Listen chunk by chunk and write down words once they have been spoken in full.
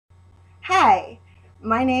Hi,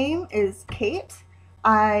 my name is Kate.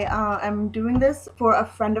 I am doing this for a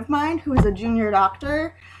friend of mine who is a junior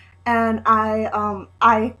doctor, and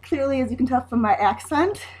I clearly, as you can tell from my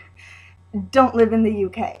accent, don't live in the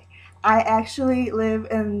UK. I actually live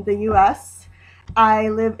in the US. I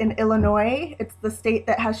live in Illinois. It's the state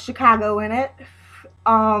that has Chicago in it.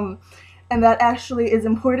 Um, and that actually is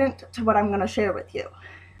important to what I'm going to share with you.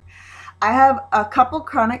 I have a couple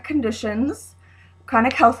chronic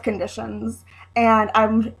health conditions, and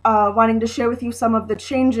I'm wanting to share with you some of the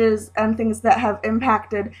changes and things that have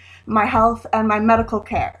impacted my health and my medical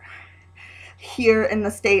care here in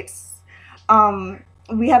the States.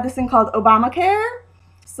 We have this thing called Obamacare.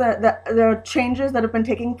 So the changes that have been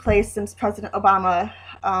taking place since President Obama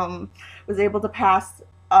was able to pass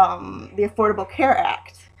the Affordable Care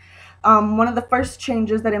Act. One of the first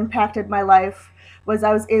changes that impacted my life was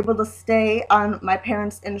I was able to stay on my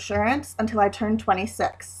parents' insurance until I turned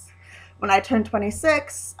 26. When I turned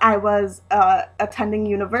 26, I was attending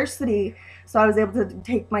university, so I was able to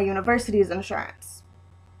take my university's insurance.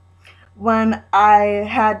 When I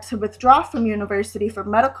had to withdraw from university for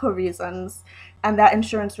medical reasons and that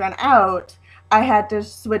insurance ran out, I had to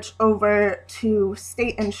switch over to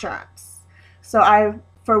state insurance. So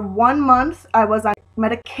for 1 month, I was on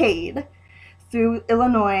Medicaid through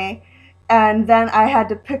Illinois, and then I had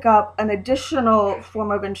to pick up an additional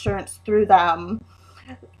form of insurance through them,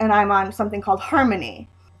 and I'm on something called Harmony.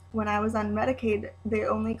 When I was on Medicaid, they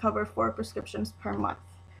only cover 4 prescriptions per month.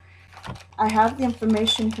 I have the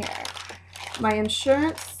information here. My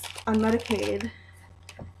insurance on Medicaid,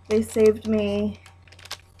 they saved me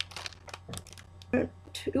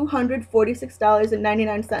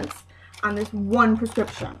 $246.99 on this one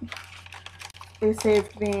prescription. They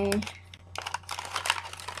saved me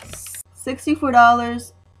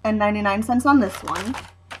 $64.99 on this one.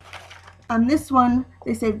 On this one,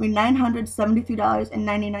 they saved me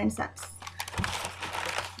 $973.99.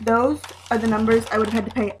 Those are the numbers I would have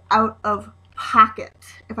had to pay out of pocket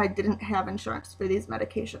if I didn't have insurance for these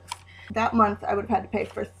medications. That month, I would have had to pay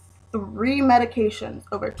for 3 medications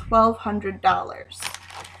over $1,200.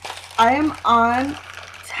 I am on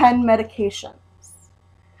 10 medications.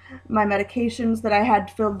 My medications that I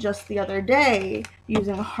had filled just the other day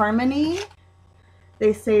using Harmony,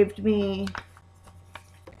 they saved me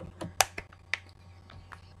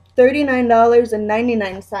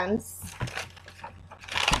 $39.99.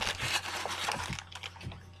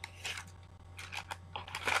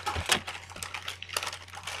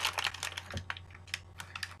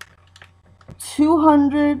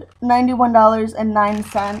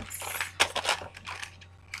 $291.09.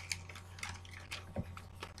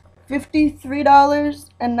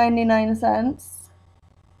 $53.99,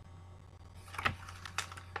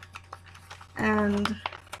 and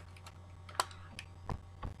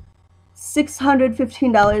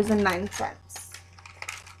 $615.09.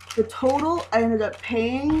 The total I ended up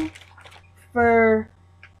paying for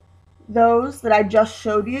those that I just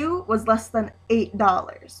showed you was less than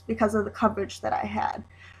 $8 because of the coverage that I had,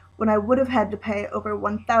 when I would have had to pay over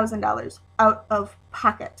 $1,000 out of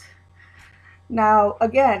pocket. Now,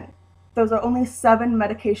 again, those are only 7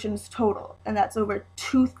 medications total, and that's over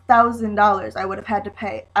 $2,000 I would have had to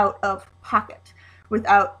pay out of pocket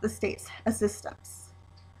without the state's assistance.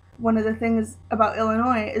 One of the things about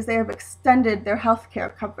Illinois is they have extended their health care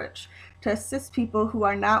coverage to assist people who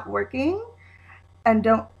are not working and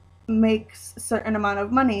don't make a certain amount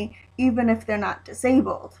of money, even if they're not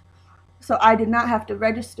disabled. So I did not have to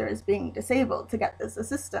register as being disabled to get this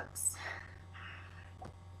assistance.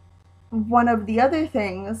 One of the other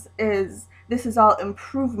things is this is all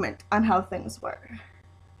improvement on how things were.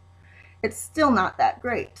 It's still not that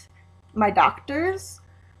great. My doctors,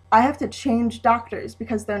 I have to change doctors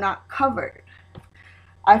because they're not covered.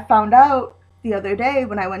 I found out the other day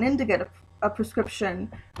when I went in to get a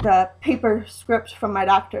prescription, the paper script from my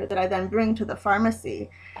doctor that I then bring to the pharmacy,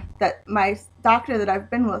 that my doctor that I've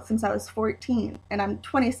been with since I was 14, and I'm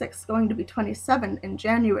 26, going to be 27 in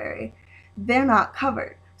January, they're not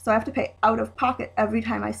covered. So I have to pay out of pocket every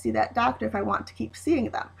time I see that doctor if I want to keep seeing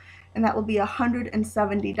them. And that will be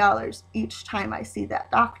 $170 each time I see that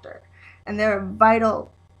doctor. And they're a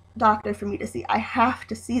vital doctor for me to see. I have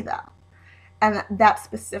to see them. And that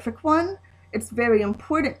specific one, it's very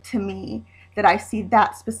important to me that I see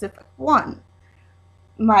that specific one.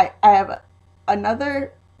 I have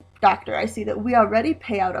another doctor I see that we already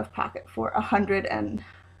pay out of pocket for $150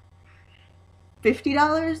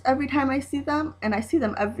 every time I see them, and I see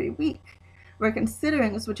them every week. We're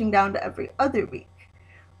considering switching down to every other week.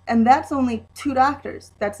 And that's only 2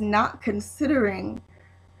 doctors. That's not considering,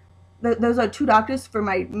 those are 2 doctors for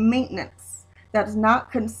my maintenance. That's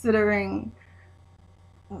not considering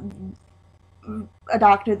a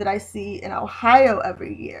doctor that I see in Ohio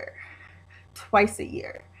every year, twice a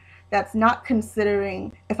year. That's not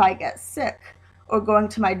considering if I get sick or going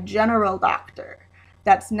to my general doctor.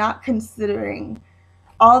 That's not considering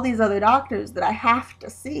all these other doctors that I have to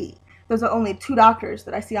see. Those are only 2 doctors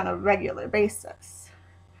that I see on a regular basis.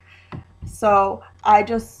 So I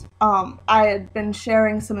had been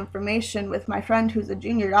sharing some information with my friend who's a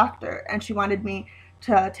junior doctor, and she wanted me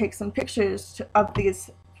to take some pictures of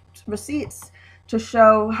these receipts to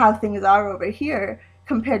show how things are over here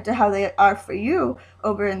compared to how they are for you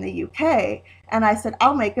over in the UK. And I said,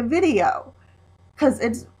 I'll make a video because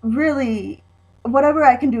it's really whatever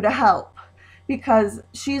I can do to help, because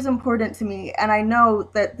she's important to me, and I know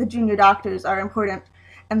that the junior doctors are important,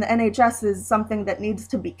 and the NHS is something that needs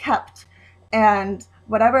to be kept. And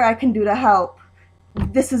whatever I can do to help,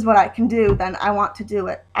 this is what I can do, then I want to do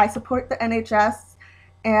it. I support the NHS,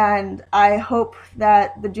 and I hope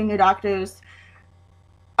that the junior doctors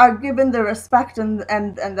are given the respect and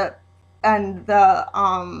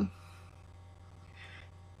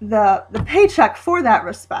the paycheck for that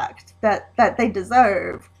respect that they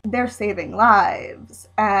deserve. They're saving lives,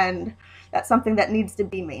 and that's something that needs to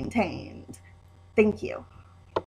be maintained. Thank you.